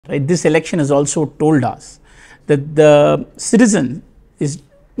Right? This election has also told us that the citizen is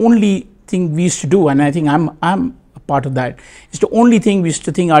only thing we used to do, and I think I'm a part of that, is the only thing we used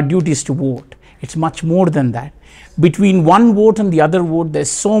to think our duty is to vote. It's much more than that. Between one vote and the other vote,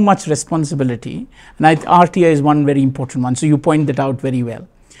 there's so much responsibility, and RTI is one very important one. So you point that out very well.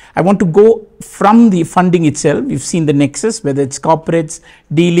 I want to go from the funding itself. We've seen the nexus, whether it's corporates,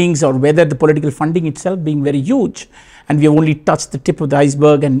 dealings, or whether the political funding itself being very huge. And we have only touched the tip of the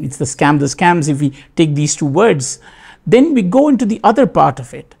iceberg, and it's the scams if we take these two words. Then we go into the other part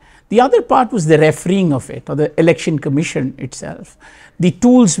of it. The other part was the refereeing of it, or the election commission itself. The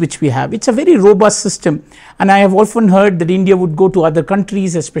tools which we have, it's a very robust system. And I have often heard that India would go to other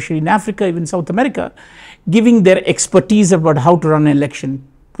countries, especially in Africa, even South America, giving their expertise about how to run an election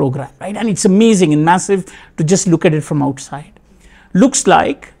program, right? And it's amazing and massive to just look at it from outside. Looks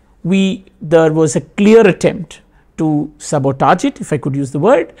like there was a clear attempt to sabotage it, if I could use the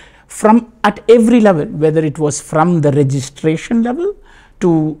word, from at every level, whether it was from the registration level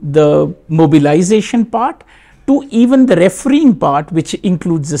to the mobilization part to even the refereeing part, which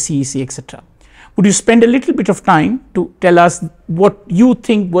includes the CEC, etc. Would you spend a little bit of time to tell us what you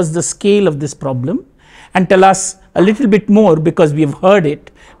think was the scale of this problem, and tell us a little bit more, because we have heard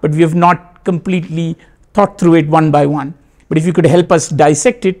it, but we have not completely thought through it one by one. But if you could help us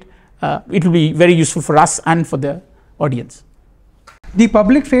dissect it, it will be very useful for us and for the audience. The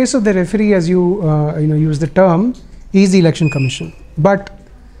public face of the referee, as you use the term, is the Election Commission. But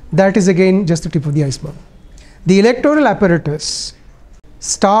that is again just the tip of the iceberg. The electoral apparatus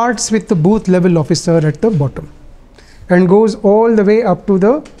starts with the booth level officer at the bottom and goes all the way up to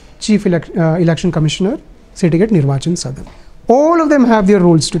the Chief Election Commissioner sitting at Nirvachan Sadan. All of them have their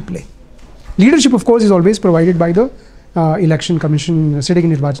roles to play. Leadership, of course, is always provided by the Election Commission sitting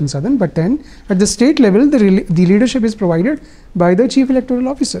in Nirvachan Sadan, but then at the state level, the leadership is provided by the Chief Electoral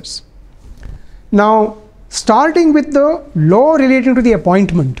Officers. Now, starting with the law relating to the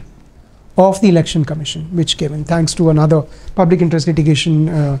appointment of the Election Commission, which came in thanks to another public interest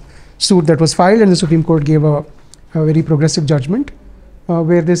litigation suit that was filed, and the Supreme Court gave a very progressive judgment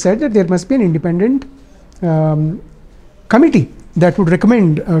where they said that there must be an independent committee that would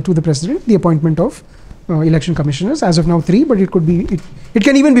recommend to the President the appointment of election commissioners. As of now 3, but it could be, it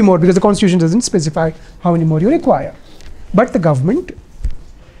can even be more, because the Constitution doesn't specify how many more you require. But the government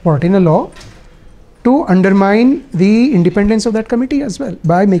brought in a law to undermine the independence of that committee as well,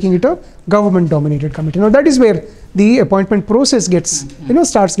 by making it a government dominated committee. Now that is where the appointment process gets,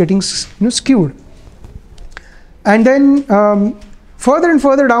 starts getting skewed. And then further and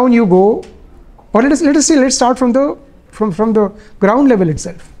further down you go, or let's start from the ground level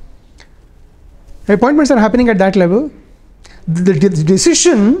itself. Appointments are happening at that level. The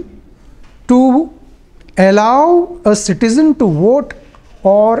decision to allow a citizen to vote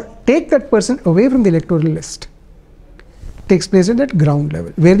or take that person away from the electoral list takes place at that ground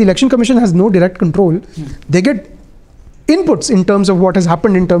level, where the Election Commission has no direct control. They get inputs in terms of what has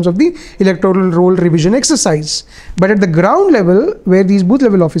happened in terms of the electoral roll revision exercise. But at the ground level, where these booth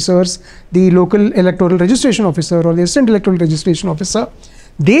level officers, the local electoral registration officer or the assistant electoral registration officer,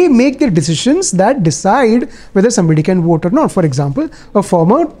 they make the decisions that decide whether somebody can vote or not. For example, a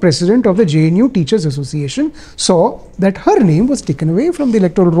former president of the JNU Teachers Association saw that her name was taken away from the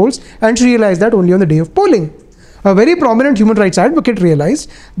electoral rolls, and she realized that only on the day of polling. A very prominent human rights advocate realized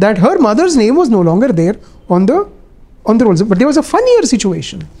that her mother's name was no longer there on the rolls. But there was a funnier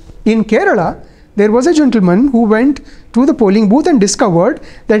situation. In Kerala, there was a gentleman who went to the polling booth and discovered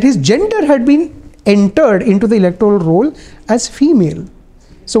that his gender had been entered into the electoral roll as female.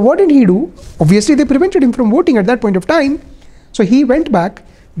 So what did he do? Obviously, they prevented him from voting at that point of time. So he went back,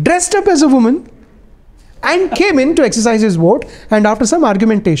 dressed up as a woman, and came in to exercise his vote. And after some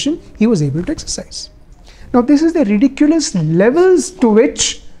argumentation, he was able to exercise. Now, this is the ridiculous levels to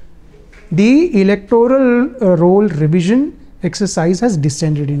which the electoral roll revision exercise has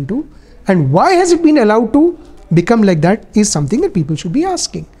descended into. And why has it been allowed to become like that is something that people should be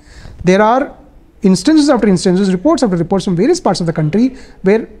asking. There are instances after instances, reports after reports from various parts of the country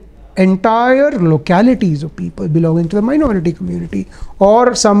where entire localities of people belonging to the minority community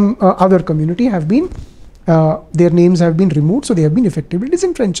or some other community have been, their names have been removed, so they have been effectively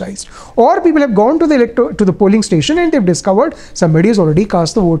disenfranchised. Or people have gone to the polling station and they've discovered somebody has already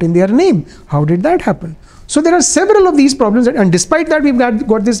cast the vote in their name. How did that happen? So there are several of these problems, and despite that we've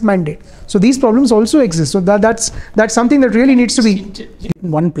got this mandate. So these problems also exist. So that's something that really needs to be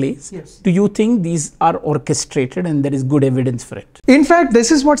in one place. Yes. Do you think these are orchestrated and there is good evidence for it? In fact,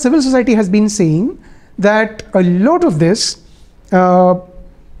 this is what civil society has been saying, that a lot of this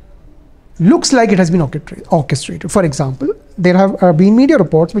looks like it has been orchestrated. For example, there have been media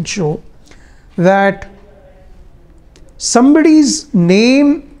reports which show that somebody's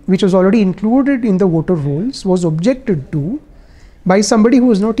name which was already included in the voter rolls was objected to by somebody who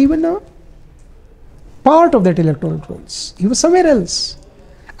was not even a part of that electoral rolls. He was somewhere else.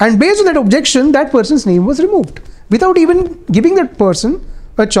 And based on that objection, that person's name was removed without even giving that person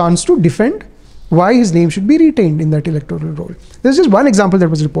a chance to defend why his name should be retained in that electoral roll. This is just one example that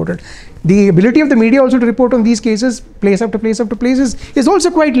was reported. The ability of the media also to report on these cases, place after place after place, is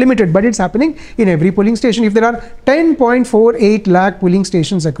also quite limited, but it's happening in every polling station. If there are 10.48 lakh polling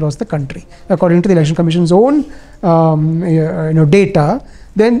stations across the country, according to the Election Commission's own data,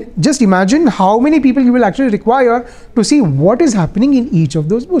 then just imagine how many people you will actually require to see what is happening in each of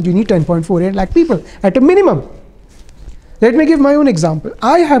those booths. You need 10.48 lakh people at a minimum. Let me give my own example.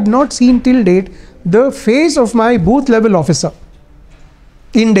 I have not seen till date the face of my booth level officer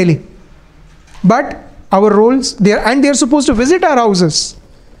in Delhi. But our rolls, they are supposed to visit our houses.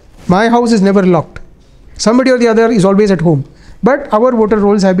 My house is never locked. Somebody or the other is always at home. But our voter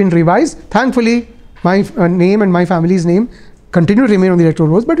rolls have been revised. Thankfully, my name and my family's name continue to remain on the electoral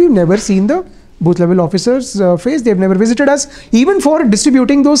rolls, but we've never seen the booth level officers face. They've never visited us, even for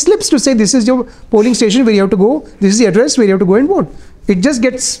distributing those slips to say this is your polling station where you have to go, this is the address where you have to go and vote. It just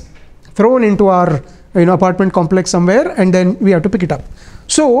gets thrown into our apartment complex somewhere, and then we have to pick it up.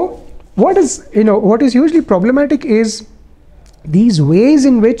 So what is hugely problematic is these ways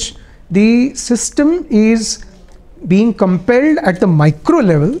in which the system is being compelled at the micro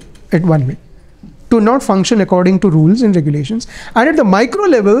level at one way to not function according to rules and regulations, and at the micro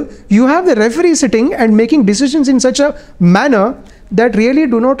level you have the referee sitting and making decisions in such a manner that really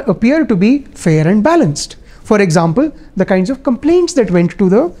do not appear to be fair and balanced. For example, the kinds of complaints that went to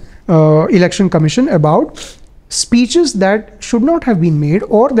the Election Commission about speeches that should not have been made,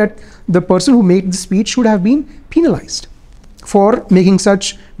 or that the person who made the speech should have been penalized for making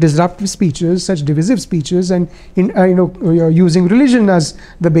such disruptive speeches, such divisive speeches, and using religion as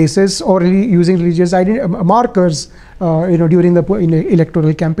the basis, or using religious markers during the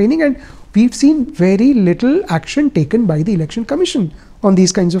electoral campaigning. And we've seen very little action taken by the Election Commission on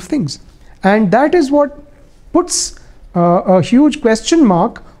these kinds of things, and that is what puts a huge question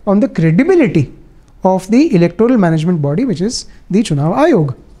mark on the credibility of the electoral management body, which is the Chunav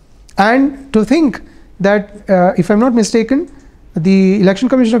Ayog. And to think that, if I'm not mistaken, the Election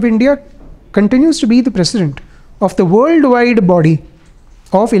Commission of India continues to be the president of the worldwide body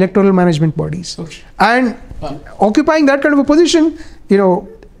of electoral management bodies. Okay. And occupying that kind of a position,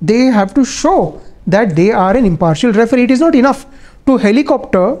 they have to show that they are an impartial referee. It is not enough to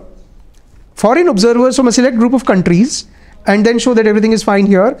helicopter foreign observers from a select group of countries and then show that everything is fine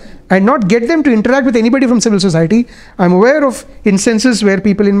here, and not get them to interact with anybody from civil society. I'm aware of instances where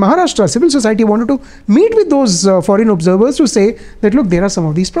people in Maharashtra, civil society, wanted to meet with those foreign observers to say that, look, there are some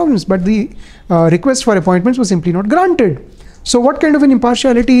of these problems, but the request for appointments was simply not granted. So what kind of an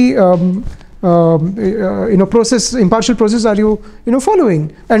impartiality impartial process are you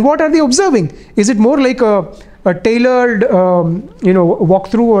following, and what are they observing? Is it more like a tailored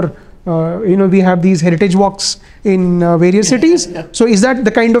walkthrough, or we have these heritage walks in various cities? So is that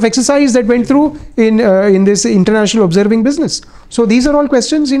the kind of exercise that went through in this international observing business? So these are all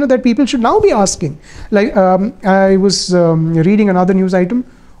questions that people should now be asking. Like I was reading another news item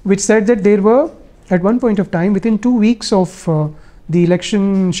which said that there were, at one point of time, within 2 weeks of the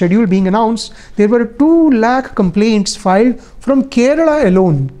election schedule being announced, there were 2 lakh complaints filed from Kerala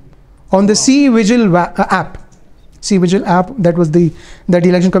alone on the C-Vigil app. C-Vigil app that the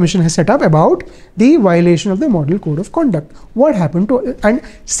Election Commission has set up about the violation of the Model Code of Conduct. What happened to, and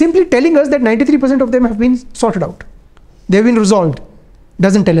simply telling us that 93% of them have been sorted out, they've been resolved,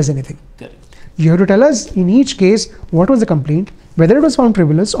 doesn't tell us anything. Correct. You have to tell us in each case what was the complaint, whether it was found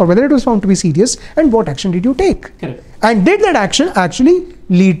frivolous or whether it was found to be serious, and what action did you take. Correct. And did that action actually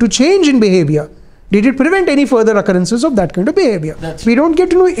lead to change in behavior? Did it prevent any further occurrences of that kind of behavior? We don't get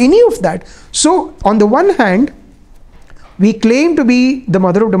to know any of that. So on the one hand, we claim to be the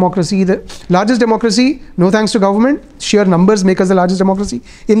mother of democracy, the largest democracy, no thanks to government. Sheer numbers make us the largest democracy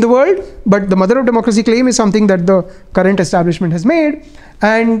in the world. But the mother of democracy claim is something that the current establishment has made.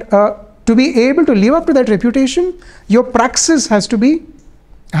 And to be able to live up to that reputation, your praxis has to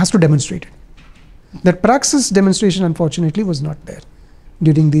demonstrate it. That praxis demonstration, unfortunately, was not there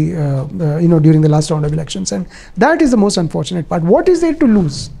during the during the last round of elections, and that is the most unfortunate part. What is there to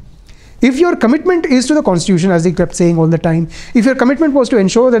lose? If your commitment is to the constitution, as they kept saying all the time, if your commitment was to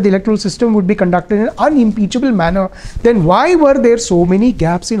ensure that the electoral system would be conducted in an unimpeachable manner, then why were there so many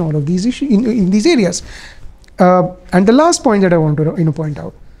gaps in all of these issues, in these areas? And the last point that I want to point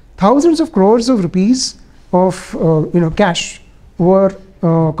out, thousands of crores of rupees of cash were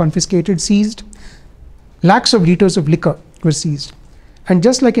confiscated, seized. Lakhs of liters of liquor were seized. And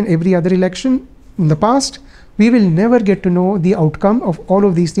just like in every other election in the past, we will never get to know the outcome of all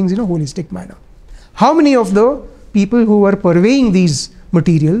of these things in a holistic manner. How many of the people who were purveying these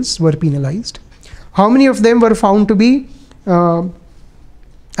materials were penalized? How many of them were found to be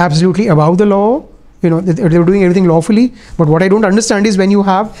absolutely above the law? They were doing everything lawfully. But what I don't understand is when you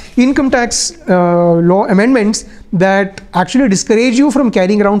have income tax law amendments that actually discourage you from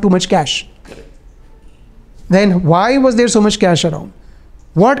carrying around too much cash, then why was there so much cash around?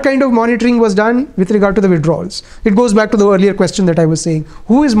 What kind of monitoring was done with regard to the withdrawals? It goes back to the earlier question that I was saying.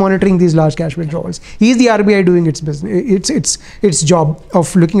 Who is monitoring these large cash withdrawals? Is the RBI doing its business, its job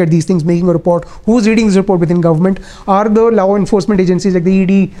of looking at these things, making a report? Who's reading this report within government? Are the law enforcement agencies like the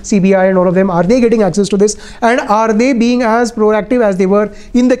ED, CBI and all of them, are they getting access to this? And are they being as proactive as they were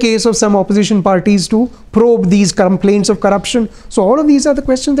in the case of some opposition parties to probe these complaints of corruption? So all of these are the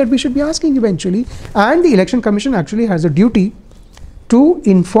questions that we should be asking eventually. And the Election Commission actually has a duty to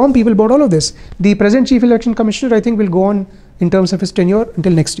inform people about all of this. The present Chief Election Commissioner, I think, will go on in terms of his tenure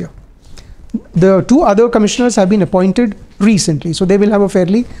until next year. The two other commissioners have been appointed recently, so they will have a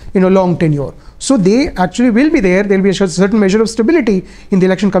fairly long tenure. So they actually will be there. There will be a certain measure of stability in the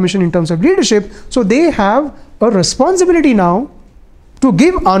Election Commission in terms of leadership. So they have a responsibility now to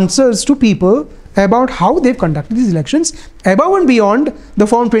give answers to people about how they've conducted these elections, above and beyond the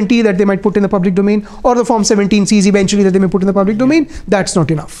Form 20 that they might put in the public domain, or the Form 17Cs eventually that they may put in the public domain. That's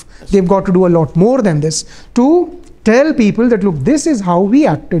not enough. They've got to do a lot more than this to tell people that, look, this is how we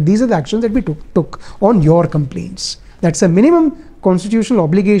acted. These are the actions that we took on your complaints. That's a minimum constitutional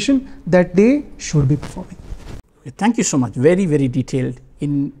obligation that they should be performing. Thank you so much. Very, very detailed.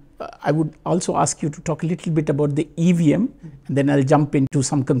 I would also ask you to talk a little bit about the EVM, and then I'll jump into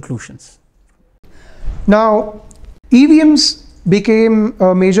some conclusions. Now, EVMs became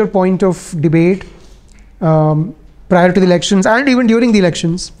a major point of debate prior to the elections and even during the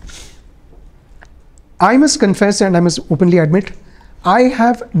elections. I must confess and I must openly admit, I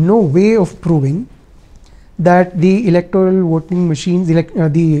have no way of proving that the electoral voting machines,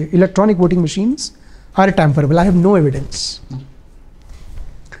 the electronic voting machines are tamperable. I have no evidence.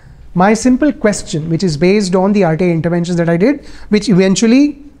 My simple question, which is based on the RTI interventions that I did, which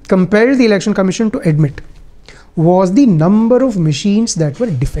eventually compelled the Election Commission to admit, was the number of machines that were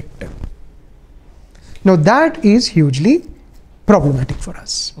defective. Now that is hugely problematic for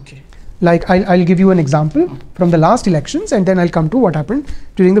us. Okay. Like I'll give you an example from the last elections, and then I'll come to what happened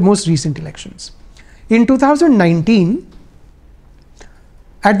during the most recent elections. In 2019,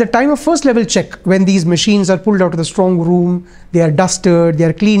 at the time of first level check, when these machines are pulled out of the strong room, they are dusted, they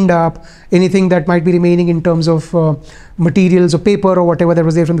are cleaned up, anything that might be remaining in terms of materials or paper or whatever that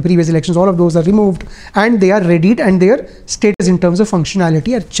was there from the previous elections, all of those are removed and they are readied and their status in terms of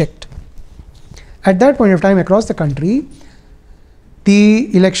functionality are checked. At that point of time across the country,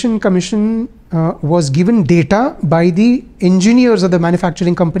 the Election Commission was given data by the engineers of the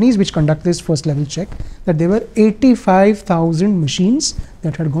manufacturing companies which conduct this first level check, that there were 85,000 machines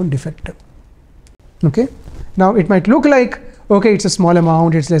that had gone defective. Okay. Now it might look like, okay, it's a small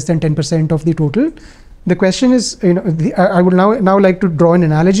amount, it's less than 10% of the total. The question is, I would now like to draw an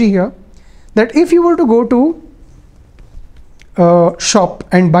analogy here, that if you were to go to a shop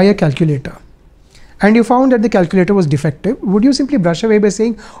and buy a calculator, and you found that the calculator was defective, would you simply brush away by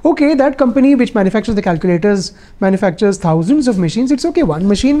saying, okay, that company which manufactures the calculators manufactures thousands of machines, it's okay, one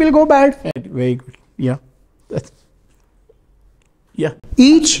machine will go bad. Very good. Yeah. Yeah.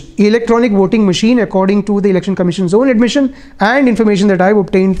 Each electronic voting machine, according to the Election Commission's own admission and information that I've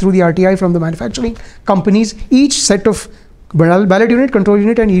obtained through the RTI from the manufacturing companies, each set of ballot unit, control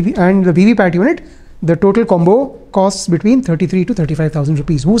unit and the VVPAT unit, the total combo costs between 33 to 35,000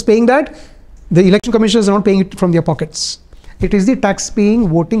 rupees. Who's paying that? The Election Commissioners are not paying it from their pockets. It is the tax-paying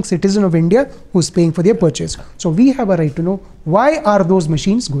voting citizen of India who's paying for their purchase. So we have a right to know, why are those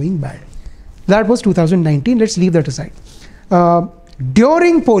machines going bad? That was 2019. Let's leave that aside.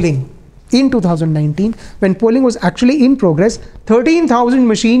 During polling in 2019, when polling was actually in progress, 13,000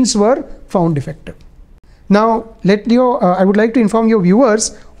 machines were found defective. Now, I would like to inform your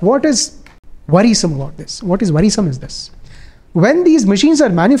viewers what is worrisome about this. What is worrisome is this. When these machines are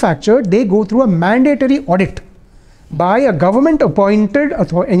manufactured, they go through a mandatory audit by a government-appointed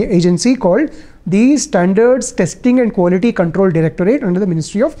agency called the Standards Testing and Quality Control Directorate under the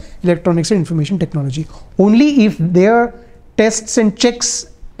Ministry of Electronics and Information Technology. Only if their tests and checks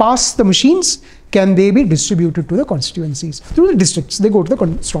pass the machines can they be distributed to the constituencies. Through the districts, they go to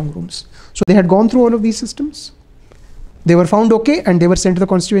the strong rooms. So they had gone through all of these systems. They were found okay and they were sent to the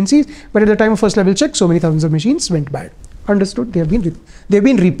constituencies, but at the time of first level check, so many thousands of machines went bad. Understood? They've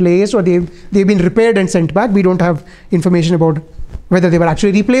been replaced, or they've been repaired and sent back. We don't have information about whether they were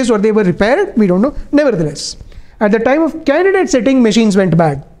actually replaced or they were repaired. We don't know. Nevertheless, at the time of candidate setting, machines went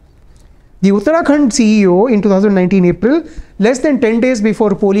bad. The Uttarakhand CEO in 2019 April, less than 10 days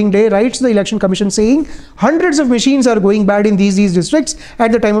before polling day, writes to the Election Commission saying hundreds of machines are going bad in these districts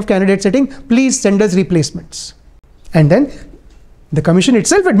at the time of candidate setting. Please send us replacements. And then the commission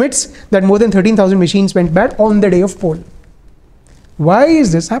itself admits that more than 13,000 machines went bad on the day of poll. Why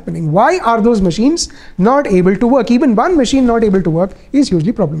is this happening? Why are those machines not able to work? Even one machine not able to work is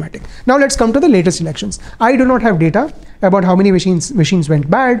hugely problematic. Now let's come to the latest elections. I do not have data about how many machines went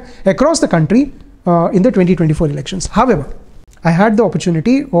bad across the country in the 2024 elections. However, I had the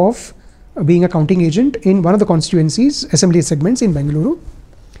opportunity of being a counting agent in one of the constituencies, assembly segments in Bengaluru,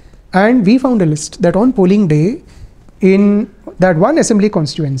 and we found a list that on polling day in that one assembly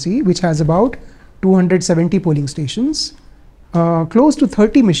constituency, which has about 270 polling stations, close to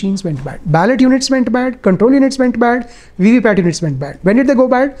 30 machines went bad. Ballot units went bad, control units went bad, VVPAT units went bad. When did they go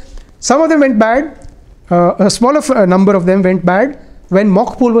bad? Some of them went bad, a smaller number of them went bad when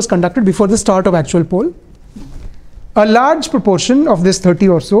mock poll was conducted before the start of actual poll. A large proportion of this 30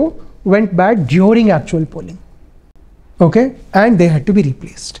 or so went bad during actual polling. Okay, and they had to be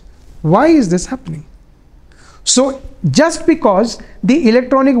replaced. Why is this happening? So just because the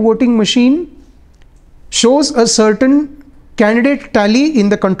electronic voting machine shows a certain candidate tally in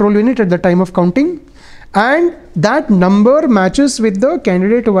the control unit at the time of counting, and that number matches with the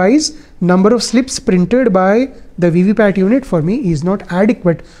candidate wise number of slips printed by the VVPAT unit, for me is not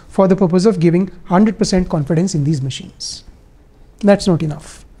adequate for the purpose of giving 100% confidence in these machines. That's not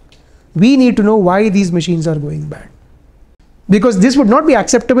enough. We need to know why these machines are going bad, because this would not be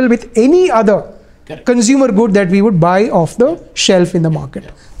acceptable with any other consumer good that we would buy off the shelf in the market.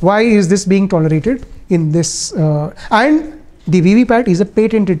 Why is this being tolerated in this? And the VVPAT is a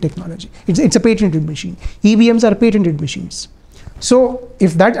patented technology. It's a patented machine. EVMs are patented machines. So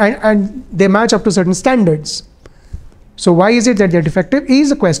if that, and they match up to certain standards. So why is it that they're defective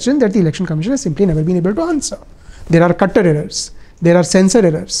is a question that the Election Commission has simply never been able to answer. There are cutter errors, there are sensor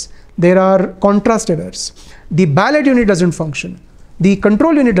errors, there are contrast errors. The ballot unit doesn't function. The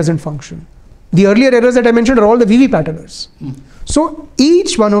control unit doesn't function. The earlier errors that I mentioned are all the VVPAT errors. So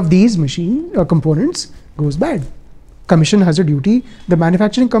each one of these machine components goes bad. Commission has a duty, the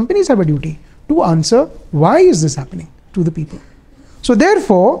manufacturing companies have a duty to answer why is this happening to the people. So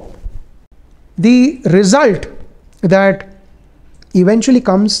therefore, the result that eventually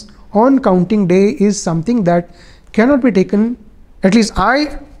comes on counting day is something that cannot be taken, at least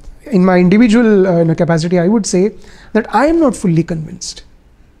I, in my individual capacity, I would say that I am not fully convinced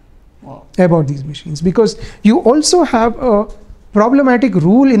about these machines, because you also have a problematic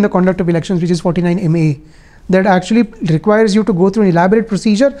rule in the conduct of elections, which is 49MA, that actually requires you to go through an elaborate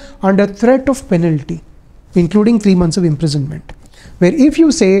procedure under threat of penalty, including 3 months of imprisonment, where if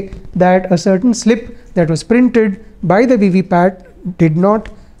you say that a certain slip that was printed by the VVPAT did not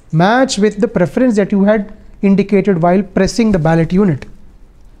match with the preference that you had indicated while pressing the ballot unit,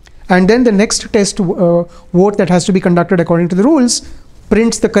 and then the next test vote that has to be conducted according to the rules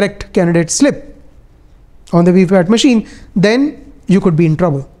prints the correct candidate slip on the VVPAT machine, then you could be in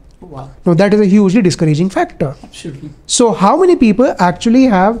trouble. Wow. Now that is a hugely discouraging factor. Absolutely. So how many people actually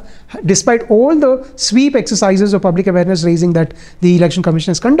have, despite all the sweep exercises of public awareness raising that the Election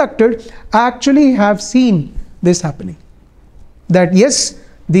Commission has conducted, actually have seen this happening? That yes,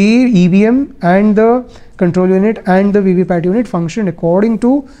 the EVM and the control unit and the VVPAT unit functioned according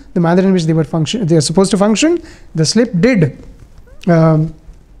to the manner in which they are supposed to function. The slip did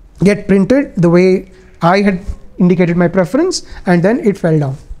get printed the way I had indicated my preference, and then it fell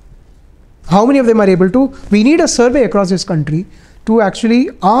down. How many of them are able to? We need a survey across this country to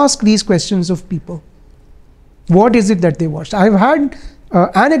actually ask these questions of people. What is it that they watched? I've had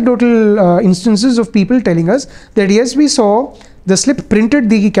anecdotal instances of people telling us that yes, we saw the slip printed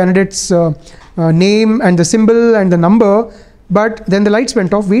the candidate's name and the symbol and the number, but then the lights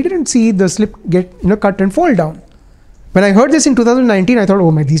went off. We didn't see the slip get cut and fall down. When I heard this in 2019, I thought,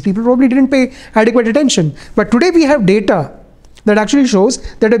 oh my, these people probably didn't pay adequate attention. But today we have data that actually shows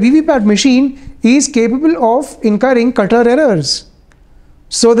that a VVPAT machine is capable of incurring cutter errors.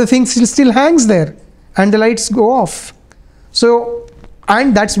 So the thing still hangs there and the lights go off. So,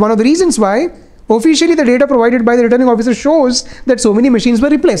 and that's one of the reasons why officially the data provided by the returning officer shows that so many machines were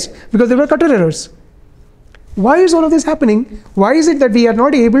replaced, because there were cutter errors. Why is all of this happening? Why is it that we are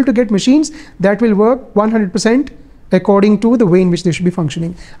not able to get machines that will work 100% according to the way in which they should be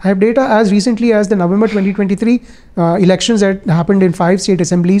functioning. I have data as recently as the November 2023 elections that happened in 5 state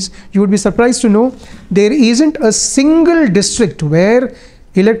assemblies. You would be surprised to know there isn't a single district where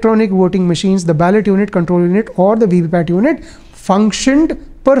electronic voting machines, the ballot unit, control unit, or the VVPAT unit functioned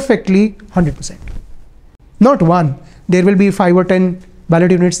perfectly 100%. Not one. There will be 5 or 10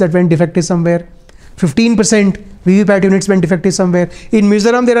 ballot units that went defective somewhere. 15% VVPAT units went defective somewhere. In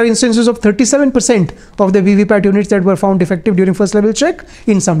Mizoram, there are instances of 37% of the VVPAT units that were found defective during first level check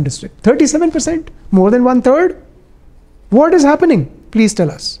in some district. 37%, more than 1/3. What is happening? Please tell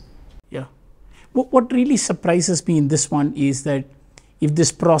us. Yeah. What really surprises me in this one is that if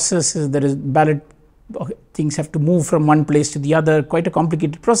this process is, there is ballot things have to move from one place to the other, quite a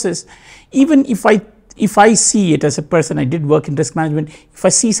complicated process. Even if I see it as a person, I did work in risk management, if I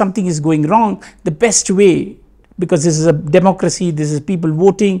see something is going wrong, the best way, because this is a democracy, this is people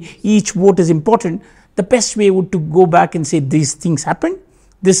voting, each vote is important, the best way would to go back and say these things happened,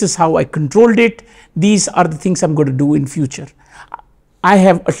 this is how I controlled it, these are the things I'm going to do in future. I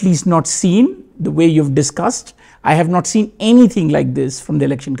have at least not seen the way you've discussed. I have not seen anything like this from the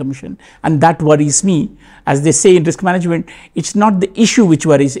Election Commission, and that worries me. As they say in risk management, it's not the issue which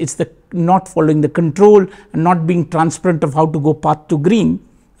worries, it's the not following the control and not being transparent of how to go path to green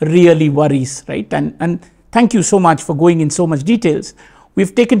really worries, right? And thank you so much for going in so much details.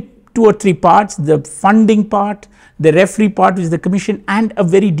 We've taken 2 or 3 parts, the funding part, the referee part, which is the commission, and a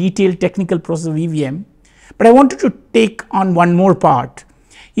very detailed technical process of EVM. But I wanted to take on one more part,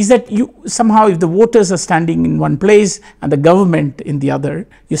 is that you somehow, if the voters are standing in one place and the government in the other,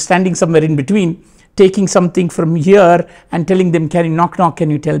 you're standing somewhere in between, taking something from here and telling them, can you knock, can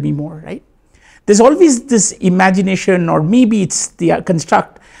you tell me more, right? There's always this imagination, or maybe it's the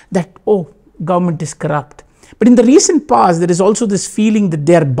construct that, oh, government is corrupt. But in the recent past, there is also this feeling that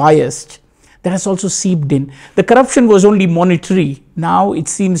they are biased. That has also seeped in. The corruption was only monetary. Now it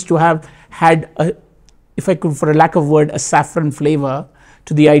seems to have had, if I could, for a lack of word, a saffron flavor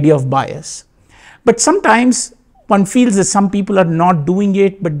to the idea of bias. But sometimes one feels that some people are not doing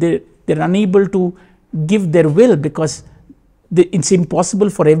it, but they're unable to give their will because it's impossible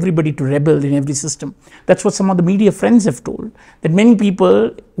for everybody to rebel in every system. That's what some of the media friends have told, that many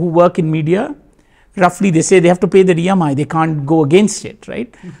people who work in media, roughly they say they have to pay their EMI, they can't go against it,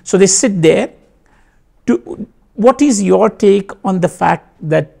 right? So they sit there. What is your take on the fact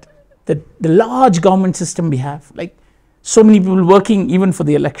that the large government system we have, like so many people working even for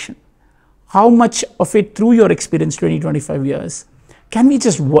the election, how much of it, through your experience 20-25 years, can we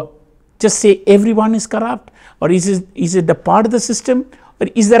just say everyone is corrupt, or is it a part of the system, or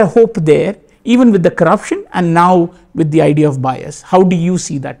is there a hope there even with the corruption and now with the idea of bias? How do you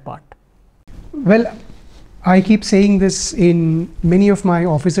see that part? Well, I keep saying this in many of my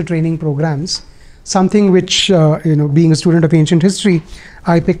officer training programs, something which being a student of ancient history,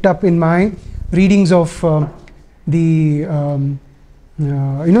 I picked up in my readings of the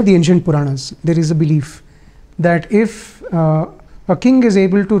ancient Puranas. There is a belief that if a king is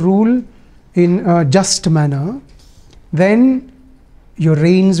able to rule in a just manner, then your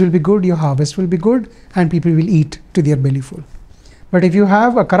rains will be good, your harvest will be good, and people will eat to their belly full. But if you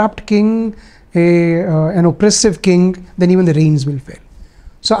have a corrupt king, an oppressive king, then even the rains will fail.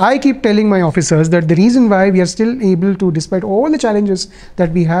 So I keep telling my officers that the reason why we are still able to, despite all the challenges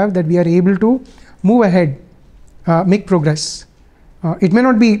that we have, that we are able to move ahead, make progress. It may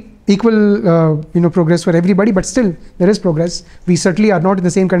not be equal progress for everybody, but still there is progress. We certainly are not in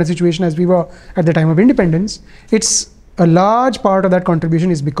the same kind of situation as we were at the time of independence. It's a large part of that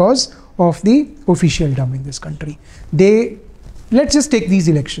contribution is because of the officialdom in this country. Let's just take these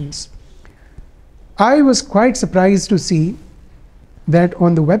elections. I was quite surprised to see that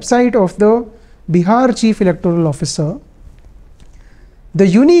on the website of the Bihar Chief Electoral Officer, the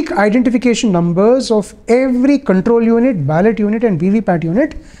unique identification numbers of every control unit, ballot unit, and VVPAT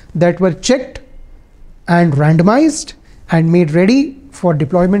unit that were checked and randomized and made ready for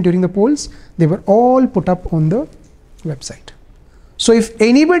deployment during the polls, they were all put up on the website. So if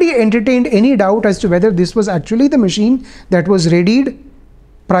anybody entertained any doubt as to whether this was actually the machine that was readied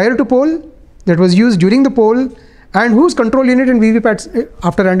prior to poll, that was used during the poll, and whose control unit and VVPATs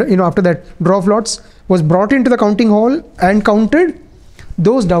after that draw of lots was brought into the counting hall and counted,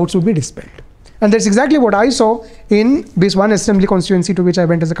 those doubts would be dispelled. And that's exactly what I saw in this one assembly constituency to which I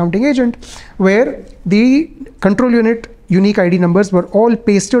went as a counting agent, where the control unit unique ID numbers were all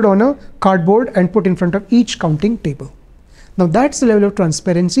pasted on a cardboard and put in front of each counting table. Now that's the level of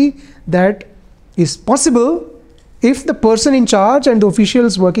transparency that is possible if the person in charge and the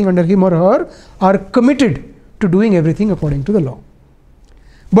officials working under him or her are committed to doing everything according to the law.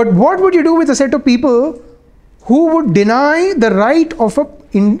 But what would you do with a set of people who would deny the right of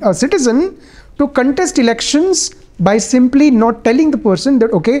a citizen to contest elections by simply not telling the person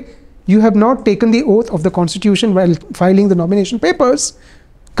that, okay, you have not taken the oath of the Constitution while filing the nomination papers,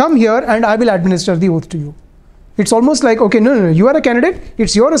 come here and I will administer the oath to you. It's almost like, okay, no, you are a candidate,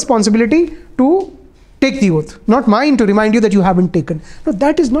 it's your responsibility to take the oath, not mine to remind you that you haven't taken. No,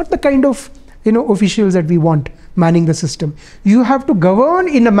 that is not the kind of officials that we want manning the system. You have to govern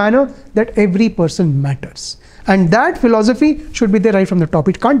in a manner that every person matters. And that philosophy should be there right from the top.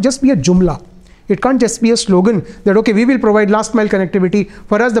 It can't just be a jumla. It can't just be a slogan that, okay, we will provide last mile connectivity.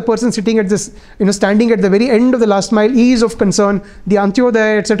 For us, the person sitting at this, standing at the very end of the last mile is of concern. The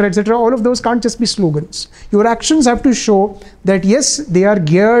Antyodaya, etc., all of those can't just be slogans. Your actions have to show that, yes, they are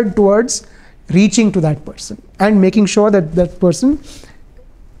geared towards reaching to that person and making sure that that person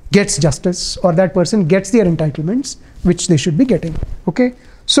gets justice, or that person gets their entitlements, which they should be getting. Okay,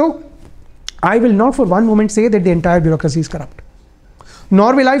 so I will not for one moment say that the entire bureaucracy is corrupt,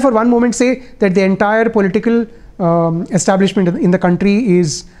 nor will I for one moment say that the entire political establishment in the country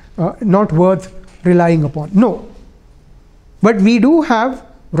is not worth relying upon. No, but we do have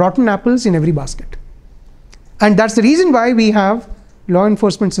rotten apples in every basket, and that's the reason why we have law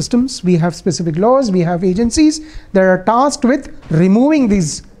enforcement systems, we have specific laws, we have agencies that are tasked with removing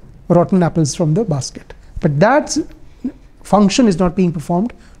these rotten apples from the basket. But that function is not being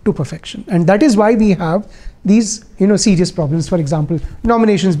performed to perfection, and that is why we have these serious problems. For example,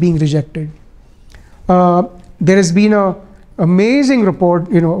 nominations being rejected. There has been a amazing report,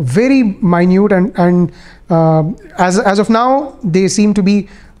 very minute, and as of now they seem to be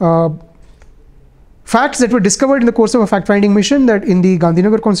facts that were discovered in the course of a fact-finding mission, that in the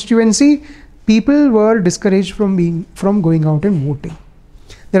Gandhinagar constituency, people were discouraged from going out and voting.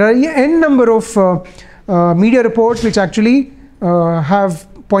 There are n number of media reports which actually have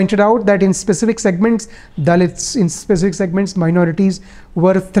pointed out that in specific segments, Dalits, in specific segments, minorities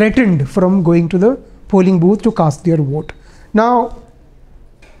were threatened from going to the polling booth to cast their vote. Now,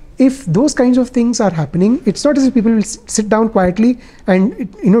 if those kinds of things are happening, it's not as if people will sit down quietly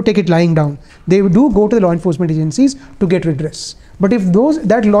and take it lying down. They do go to the law enforcement agencies to get redress. But if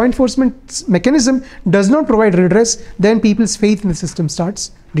that law enforcement mechanism does not provide redress, then people's faith in the system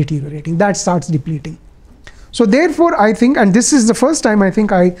starts deteriorating. That starts depleting. So therefore, I think, and this is the first time I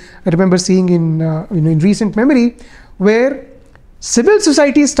think I remember seeing in recent memory, where civil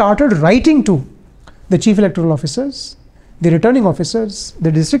society started writing to the chief electoral officers, the returning officers,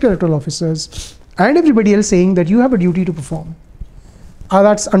 the district electoral officers, and everybody else, saying that you have a duty to perform.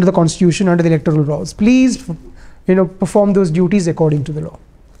 That's under the constitution, under the electoral laws. Please, perform those duties according to the law.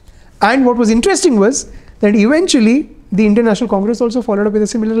 And what was interesting was that eventually the Indian National Congress also followed up with a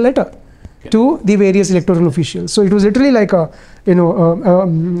similar letter to the various electoral officials. So it was literally like a,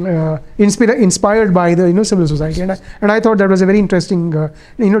 inspired by the civil society, and I thought that was a very interesting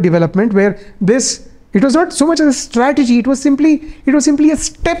development, where it was not so much as a strategy, it was simply a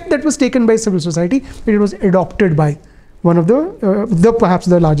step that was taken by civil society, but it was adopted by one of the perhaps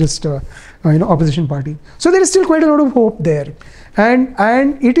the largest opposition party. So there is still quite a lot of hope there,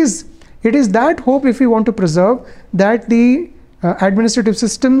 and it is that hope, if we want to preserve, that the administrative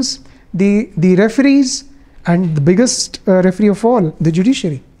systems, the referees, and the biggest referee of all, the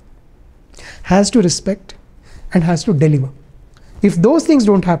judiciary, has to respect and has to deliver. If those things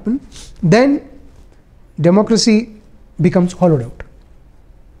don't happen, then democracy becomes hollowed out.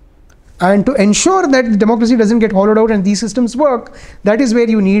 And to ensure that democracy doesn't get hollowed out and these systems work, that is where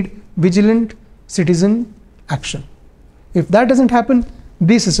you need vigilant citizen action. If that doesn't happen,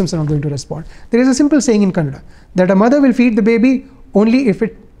 these systems are not going to respond. There is a simple saying in Kannada that a mother will feed the baby only if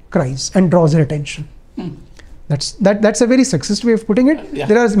it cries and draws her attention. That's a very sexist way of putting it. Yeah.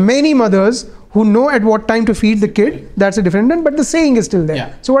 There are many mothers who know at what time to feed the kid. That's a different one, but the saying is still there.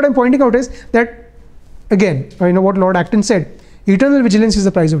 Yeah. So what I'm pointing out is that, again, what Lord Acton said, eternal vigilance is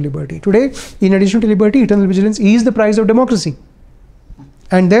the price of liberty. Today, in addition to liberty, eternal vigilance is the price of democracy.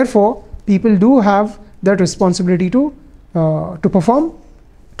 And therefore, people do have that responsibility to perform,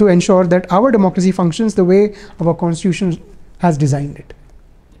 to ensure that our democracy functions the way our constitution has designed it.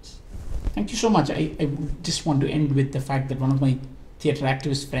 Thank you so much. I just want to end with the fact that one of my theatre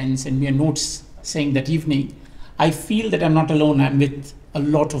activist friends sent me a note saying that evening, I feel that I'm not alone, I'm with a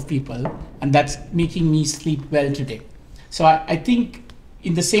lot of people, and that's making me sleep well today. So I think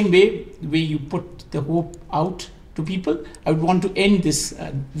in the same way, the way you put the hope out to people, I would want to end this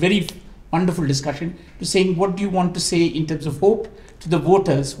very wonderful discussion to saying, what do you want to say in terms of hope to the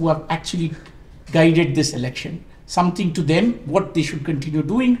voters who have actually guided this election? Something to them, what they should continue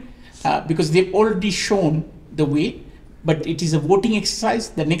doing, because they've already shown the way. but it is a voting exercise.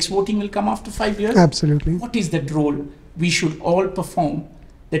 The next voting will come after 5 years. Absolutely. What is that role we should all perform,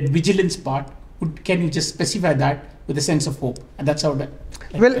 that vigilance part? Can you just specify that with a sense of hope? And that's how that.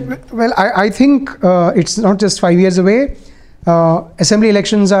 I think it's not just 5 years away. Assembly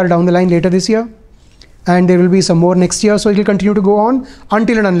elections are down the line later this year, and there will be some more next year. So it will continue to go on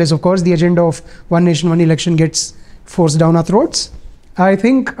until and unless, of course, the agenda of one nation, one election gets forced down our throats. I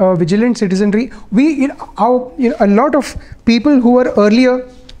think vigilant citizenry, a lot of people who were earlier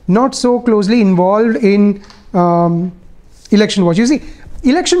not so closely involved in election watch. You see,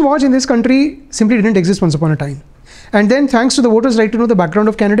 election watch in this country simply didn't exist once upon a time. And then, thanks to the voters' right to know the background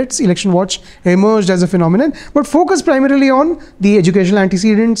of candidates, election watch emerged as a phenomenon, but focused primarily on the educational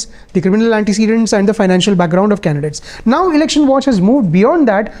antecedents, the criminal antecedents, and the financial background of candidates. Now, election watch has moved beyond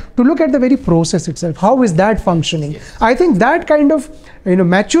that to look at the very process itself. How is that functioning? Yes. I think that kind of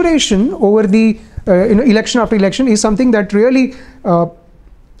maturation over the election after election is something that really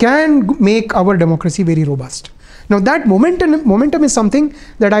can make our democracy very robust. Now, that momentum is something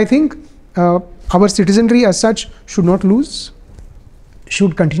that I think our citizenry as such should not lose,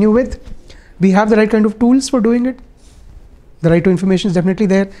 should continue with. We have the right kind of tools for doing it. The right to information is definitely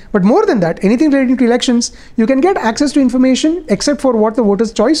there. But more than that, anything relating to elections, you can get access to information except for what the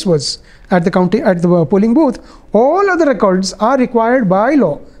voter's choice was at the polling booth. All other records are required by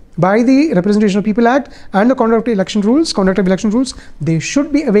law, by the Representation of People Act and the Conduct of Election Rules. They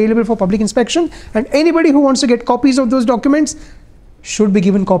should be available for public inspection, and anybody who wants to get copies of those documents should be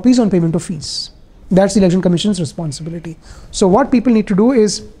given copies on payment of fees. That's the Election Commission's responsibility. So what people need to do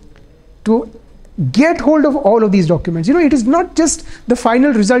is to get hold of all of these documents. It is not just the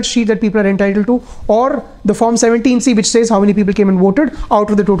final result sheet that people are entitled to, or the Form 17C, which says how many people came and voted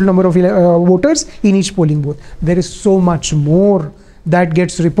out of the total number of voters in each polling booth. There is so much more that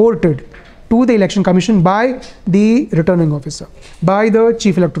gets reported to the Election Commission by the returning officer, by the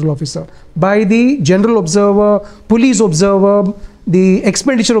Chief Electoral Officer, by the General Observer, Police Observer, the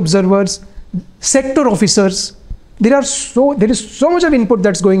Expenditure Observers, sector officers. There is so much of input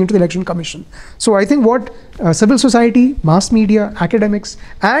that's going into the Election Commission. So I think what civil society, mass media, academics,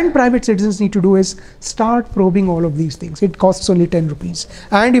 and private citizens need to do is start probing all of these things. It costs only 10 rupees.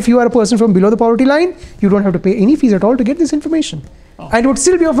 And if you are a person from below the poverty line, you don't have to pay any fees at all to get this information. Oh. And it would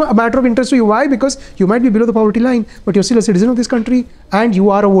still be a matter of interest to you. Why? Because you might be below the poverty line, but you're still a citizen of this country, and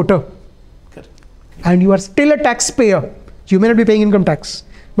you are a voter. Correct. And you are still a taxpayer. You may not be paying income tax,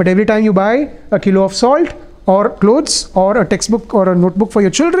 but every time you buy a kilo of salt, or clothes, or a textbook, or a notebook for your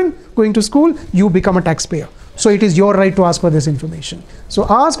children going to school, you become a taxpayer. So it is your right to ask for this information. So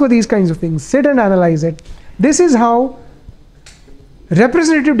ask for these kinds of things, sit and analyze it. This is how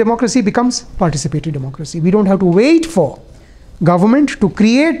representative democracy becomes participatory democracy. We don't have to wait for government to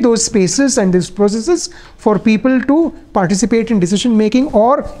create those spaces and these processes for people to participate in decision making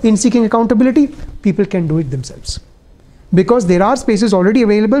or in seeking accountability. People can do it themselves, because there are spaces already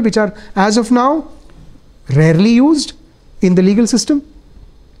available which are, as of now, rarely used in the legal system.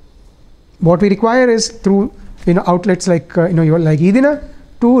 What we require is through outlets like eedina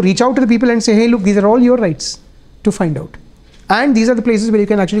to reach out to the people and say, hey, look, these are all your rights to find out, and these are the places where you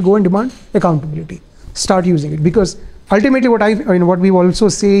can actually go and demand accountability. Start using it, because ultimately what we also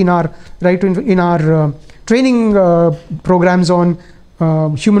say in our training programs on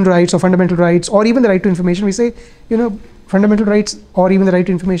human rights or fundamental rights, or even the right to information, we say fundamental rights or even the right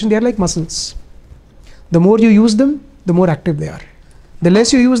to information, they are like muscles. The more you use them, the more active they are. The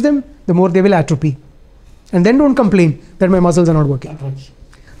less you use them, the more they will atrophy. And then don't complain that my muscles are not working.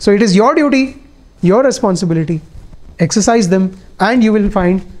 So it is your duty, your responsibility. Exercise them, and you will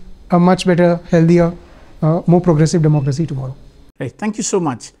find a much better, healthier, more progressive democracy tomorrow. Right. Thank you so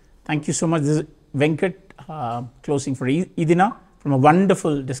much. Thank you so much. This is Venkat closing for eedina from a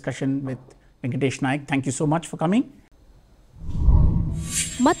wonderful discussion with Venkatesh Nayak. Thank you so much for coming.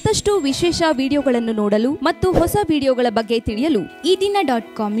 ಮತ್ತಷ್ಟು ವಿಶೇಷ ವಿಡಿಯೋಗಳನ್ನು ನೋಡಲು ಮತ್ತು ಹೊಸ ವಿಡಿಯೋಗಳ ಬಗ್ಗೆ ತಿಳಿಯಲು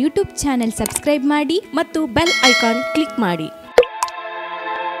eedina.com YouTube channel subscribe ಮಾಡಿ ಮತ್ತು ಬೆಲ್ ಐಕಾನ್ ಕ್ಲಿಕ್ ಮಾಡಿ.